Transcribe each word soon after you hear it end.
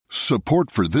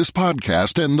Support for this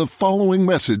podcast and the following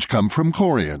message come from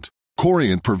Corient.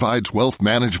 Corient provides wealth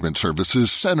management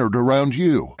services centered around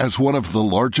you. As one of the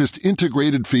largest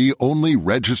integrated fee-only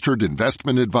registered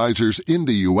investment advisors in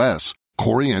the U.S.,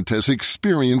 Corient has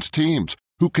experienced teams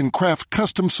who can craft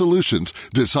custom solutions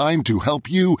designed to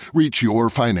help you reach your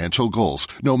financial goals,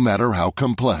 no matter how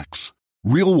complex.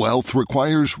 Real wealth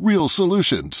requires real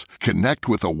solutions. Connect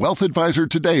with a wealth advisor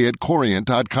today at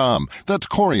Corient.com. That's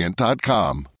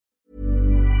Corient.com.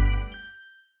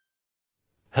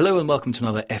 Hello and welcome to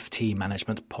another FT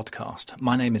Management podcast.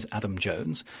 My name is Adam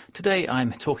Jones. Today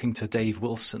I'm talking to Dave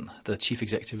Wilson, the Chief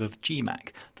Executive of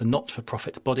GMAT, the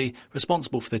not-for-profit body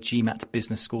responsible for the GMAT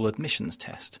Business School admissions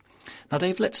test. Now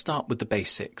Dave, let's start with the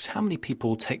basics. How many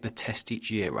people take the test each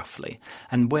year roughly,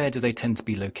 and where do they tend to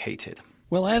be located?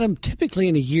 Well, Adam, typically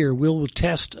in a year we'll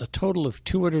test a total of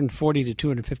 240 to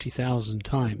 250,000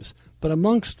 times, but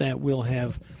amongst that we'll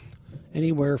have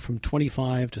anywhere from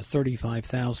 25 to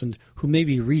 35,000 who may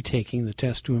be retaking the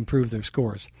test to improve their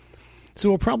scores. So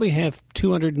we'll probably have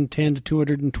 210 to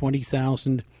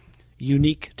 220,000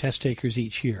 unique test takers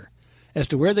each year. As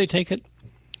to where they take it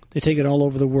all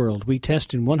over the world. We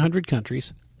test in 100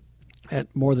 countries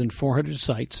at more than 400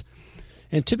 sites,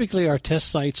 and typically our test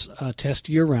sites test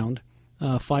year-round,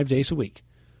 5 days a week,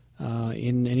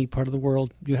 in any part of the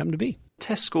world you happen to be.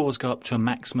 Test scores go up to a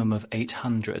maximum of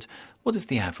 800. What is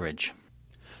the average?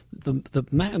 The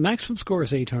maximum score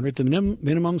is 800, the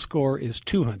minimum score is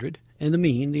 200, and the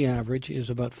mean, the average, is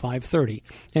about 530.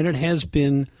 And it has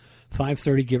been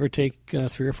 530, give or take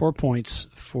 3 or 4 points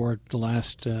for the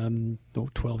last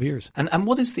 12 years. And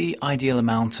what is the ideal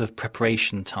amount of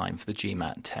preparation time for the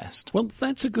GMAT test? Well,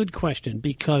 that's a good question,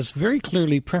 because very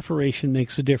clearly preparation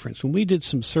makes a difference. When we did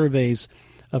some surveys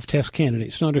of test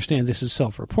candidates, to understand this is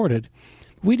self-reported,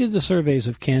 we did the surveys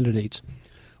of candidates.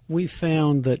 We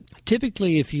found that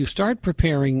typically if you start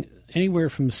preparing anywhere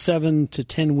from 7 to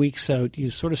 10 weeks out, you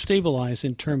sort of stabilize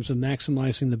in terms of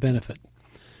maximizing the benefit.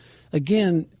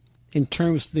 Again, in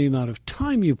terms of the amount of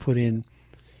time you put in,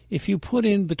 if you put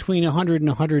in between 100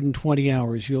 and 120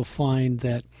 hours, you'll find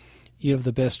that you have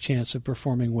the best chance of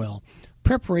performing well.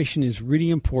 Preparation is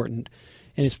really important,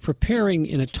 and it's preparing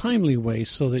in a timely way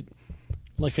so that,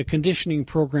 like a conditioning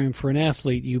program for an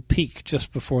athlete, you peak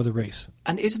just before the race.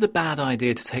 And is it a bad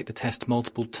idea to take the test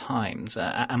multiple times?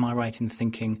 Am I right in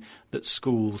thinking that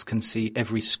schools can see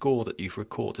every score that you've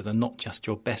recorded and not just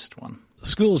your best one?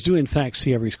 Schools do, in fact,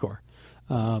 see every score.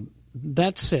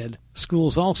 That said,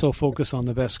 schools also focus on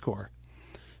the best score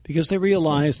because they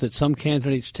realize that some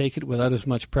candidates take it without as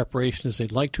much preparation as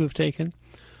they'd like to have taken,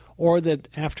 or that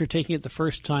after taking it the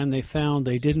first time they found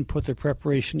they didn't put their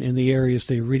preparation in the areas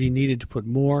they really needed to put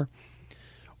more,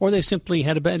 or they simply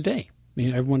had a bad day. I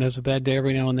mean, everyone has a bad day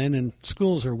every now and then, and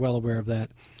schools are well aware of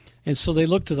that. And so they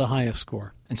look to the highest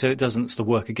score. And so it doesn't sort of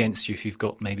work against you if you've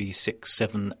got maybe 6,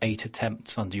 7, 8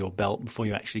 attempts under your belt before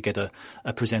you actually get a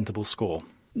presentable score.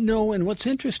 No, and what's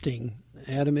interesting,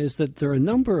 Adam, is that there are a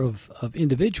number of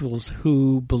individuals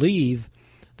who believe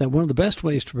that one of the best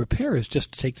ways to prepare is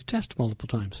just to take the test multiple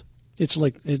times. It's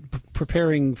like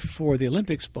preparing for the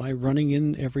Olympics by running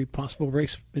in every possible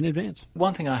race in advance.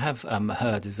 One thing I have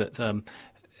heard is that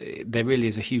there really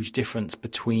is a huge difference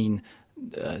between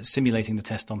simulating the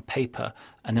test on paper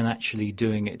and then actually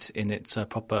doing it in its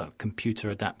proper computer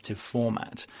adaptive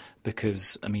format,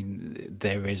 because, I mean,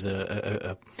 there is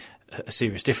a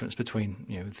serious difference between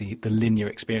the linear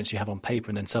experience you have on paper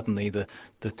and then suddenly the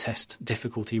test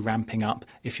difficulty ramping up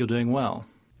if you're doing well.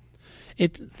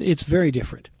 It's very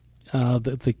different.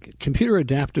 The computer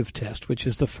adaptive test, which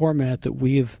is the format that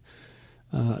we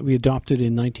adopted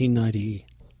in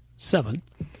 1997,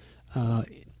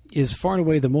 is far and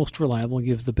away the most reliable and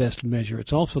gives the best measure.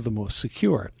 It's also the most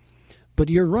secure. But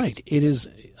you're right, it is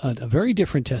a very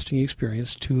different testing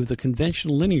experience to the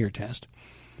conventional linear test,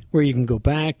 where you can go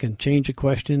back and change a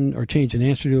question or change an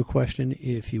answer to a question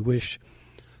if you wish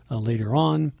later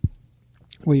on,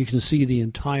 where you can see the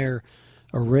entire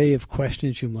array of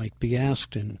questions you might be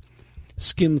asked and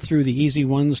skim through the easy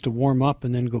ones to warm up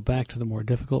and then go back to the more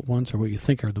difficult ones, or what you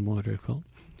think are the more difficult.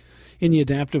 In the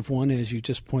adaptive one, as you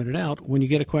just pointed out, when you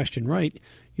get a question right,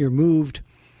 you're moved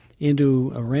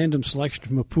into a random selection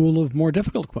from a pool of more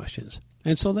difficult questions.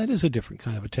 And so that is a different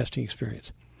kind of a testing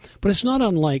experience. But it's not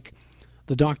unlike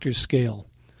the doctor's scale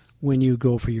when you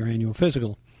go for your annual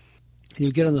physical. And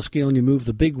you get on the scale and you move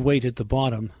the big weight at the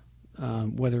bottom,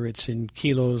 whether it's in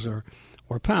kilos or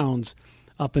pounds,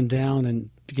 up and down, and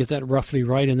to get that roughly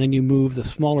right, and then you move the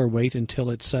smaller weight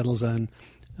until it settles on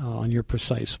your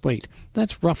precise weight.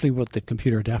 That's roughly what the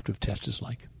computer adaptive test is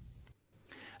like.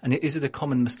 And is it a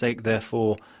common mistake,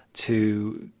 therefore,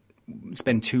 to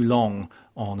spend too long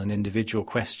on an individual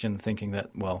question thinking that,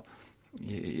 well,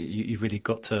 you've really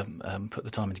got to put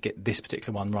the time in to get this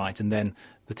particular one right, and then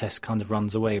the test kind of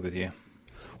runs away with you?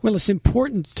 Well, it's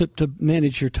important to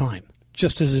manage your time,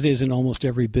 just as it is in almost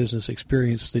every business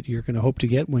experience that you're going to hope to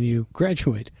get when you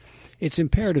graduate. It's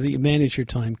imperative that you manage your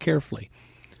time carefully.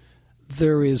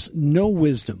 There is no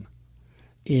wisdom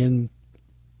in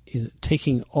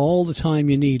taking all the time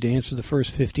you need to answer the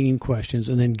first 15 questions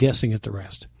and then guessing at the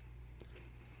rest.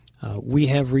 We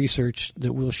have research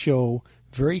that will show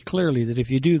very clearly that if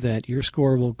you do that, your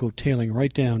score will go tailing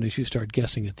right down as you start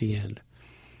guessing at the end.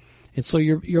 And so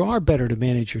you are better to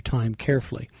manage your time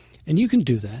carefully. And you can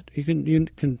do that. You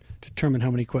can determine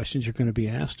how many questions you're going to be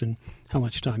asked and how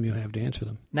much time you have to answer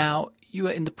them. Now, you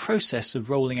are in the process of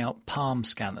rolling out palm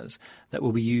scanners that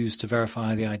will be used to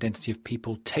verify the identity of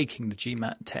people taking the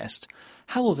GMAT test.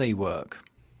 How will they work?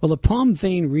 Well, the palm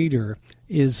vein reader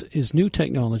is new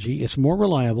technology. It's more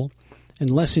reliable and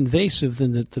less invasive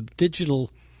than the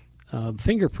digital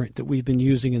fingerprint that we've been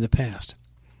using in the past.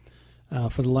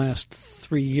 For the last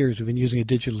 3 years, we've been using a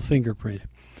digital fingerprint.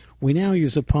 We now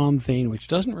use a palm vein, which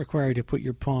doesn't require you to put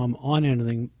your palm on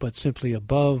anything, but simply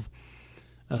above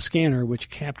a scanner, which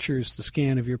captures the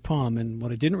scan of your palm. And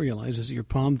what I didn't realize is that your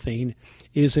palm vein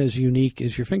is as unique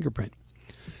as your fingerprint.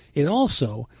 It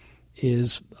also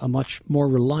is a much more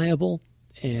reliable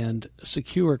and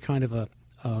secure kind of a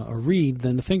read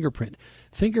than the fingerprint.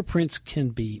 Fingerprints can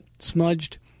be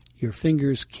smudged. Your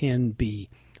fingers can be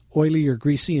oily or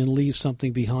greasy and leave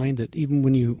something behind that even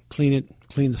when you clean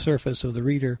the surface of the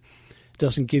reader,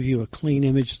 doesn't give you a clean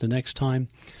image the next time.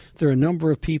 There are a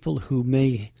number of people who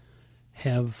may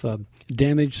have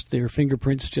damaged their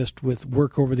fingerprints just with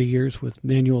work over the years with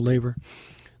manual labor.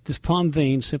 This palm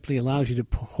vein simply allows you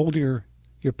to hold your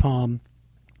palm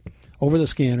over the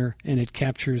scanner and it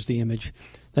captures the image.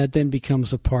 That then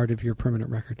becomes a part of your permanent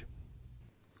record.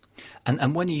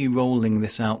 And when are you rolling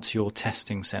this out to your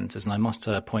testing centres? And I must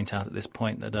point out at this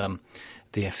point that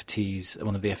the FT's,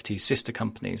 one of the FT's sister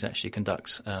companies actually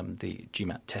conducts the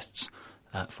GMAT tests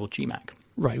for GMAC.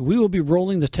 Right. We will be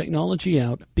rolling the technology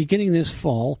out beginning this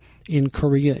fall in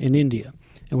Korea and India.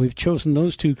 And we've chosen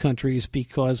those two countries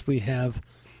because we have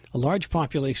a large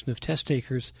population of test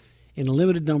takers in a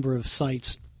limited number of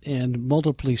sites and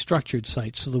multiply structured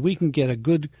sites so that we can get a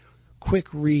good, quick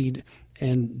read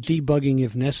and debugging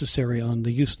if necessary on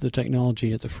the use of the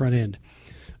technology at the front end.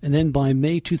 And then by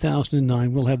May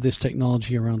 2009, we'll have this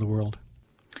technology around the world.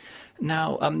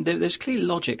 Now, there's clear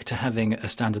logic to having a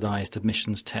standardized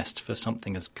admissions test for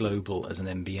something as global as an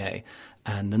MBA,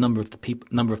 and the number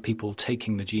of people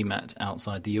taking the GMAT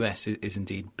outside the US is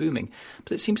indeed booming.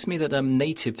 But it seems to me that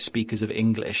native speakers of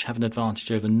English have an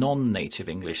advantage over non-native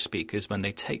English speakers when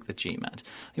they take the GMAT. I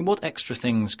mean, what extra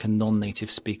things can non-native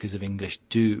speakers of English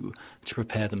do to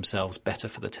prepare themselves better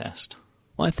for the test?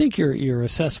 Well, I think your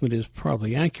assessment is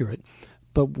probably accurate.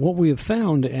 But what we have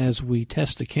found as we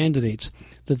test the candidates,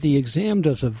 that the exam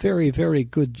does a very, very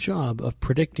good job of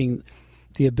predicting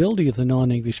the ability of the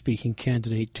non-English speaking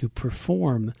candidate to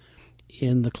perform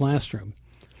in the classroom.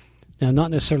 Now,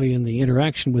 not necessarily in the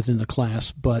interaction within the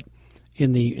class, but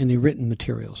in the written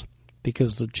materials,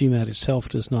 because the GMAT itself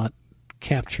does not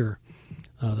capture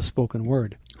the spoken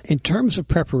word. In terms of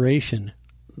preparation,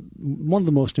 one of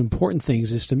the most important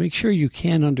things is to make sure you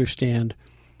can understand,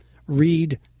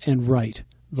 read, and write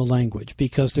the language,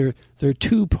 because there are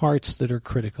two parts that are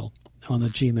critical on the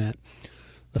GMAT.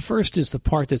 The first is the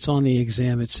part that's on the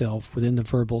exam itself within the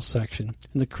verbal section,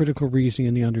 and the critical reasoning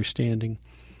and the understanding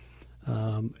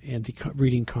and the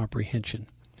reading comprehension.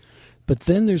 But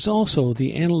then there's also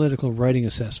the analytical writing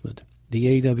assessment,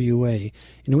 the AWA,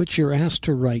 in which you're asked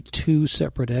to write two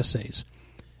separate essays.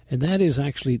 And that is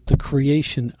actually the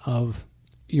creation of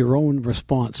your own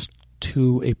response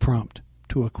to a prompt,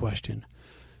 to a question,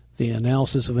 the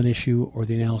analysis of an issue or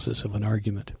the analysis of an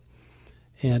argument.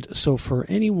 And so for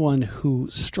anyone who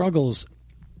struggles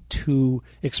to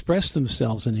express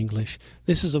themselves in English,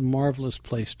 this is a marvelous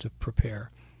place to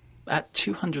prepare. At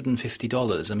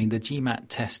 $250, I mean, the GMAT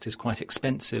test is quite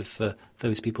expensive for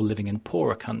those people living in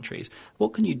poorer countries.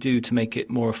 What can you do to make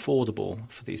it more affordable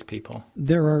for these people?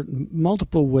 There are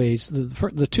multiple ways.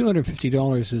 The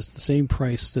 $250 is the same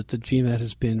price that the GMAT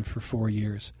has been for 4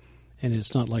 years, and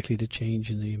it's not likely to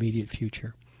change in the immediate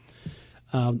future.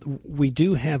 We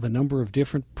do have a number of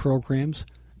different programs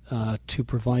to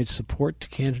provide support to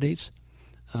candidates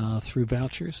through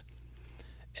vouchers,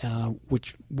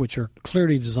 which are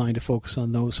clearly designed to focus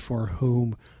on those for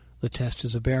whom the test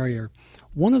is a barrier.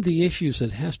 One of the issues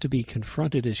that has to be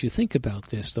confronted as you think about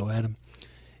this, though, Adam,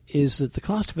 is that the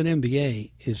cost of an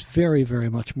MBA is very, very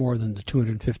much more than the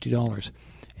 $250.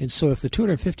 And so if the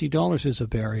 $250 is a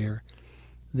barrier,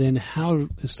 then how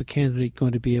is the candidate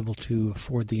going to be able to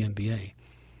afford the MBA?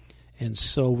 And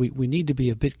so we need to be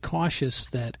a bit cautious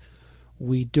that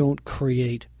we don't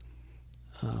create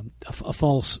a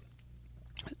false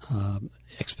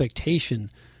expectation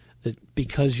that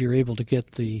because you're able to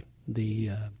get the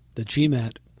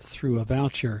GMAT through a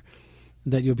voucher,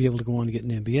 that you'll be able to go on and get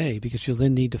an MBA, because you'll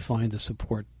then need to find the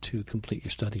support to complete your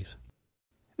studies.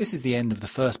 This is the end of the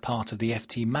first part of the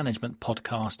FT Management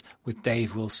podcast with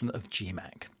Dave Wilson of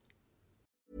GMAT.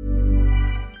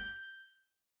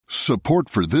 Support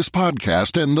for this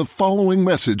podcast and the following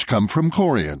message come from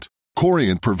Corient.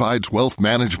 Corient provides wealth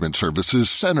management services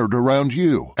centered around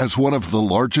you. As one of the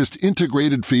largest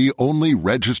integrated fee-only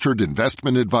registered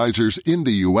investment advisors in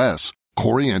the U.S.,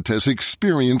 Corient has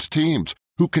experienced teams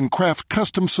who can craft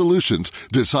custom solutions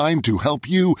designed to help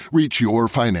you reach your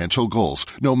financial goals,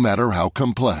 no matter how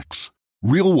complex.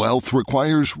 Real wealth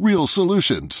requires real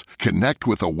solutions. Connect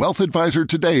with a wealth advisor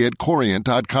today at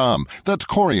Corient.com. That's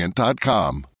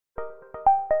Corient.com.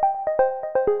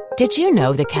 Did you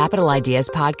know the Capital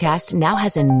Ideas podcast now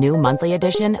has a new monthly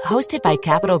edition hosted by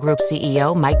Capital Group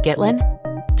CEO Mike Gitlin?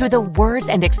 Through the words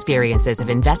and experiences of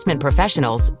investment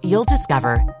professionals, you'll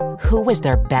discover who was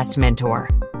their best mentor,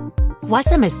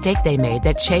 what's a mistake they made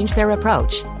that changed their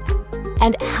approach,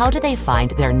 and how do they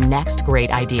find their next great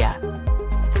idea.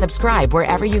 Subscribe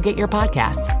wherever you get your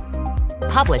podcasts.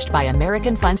 Published by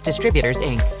American Funds Distributors,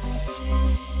 Inc.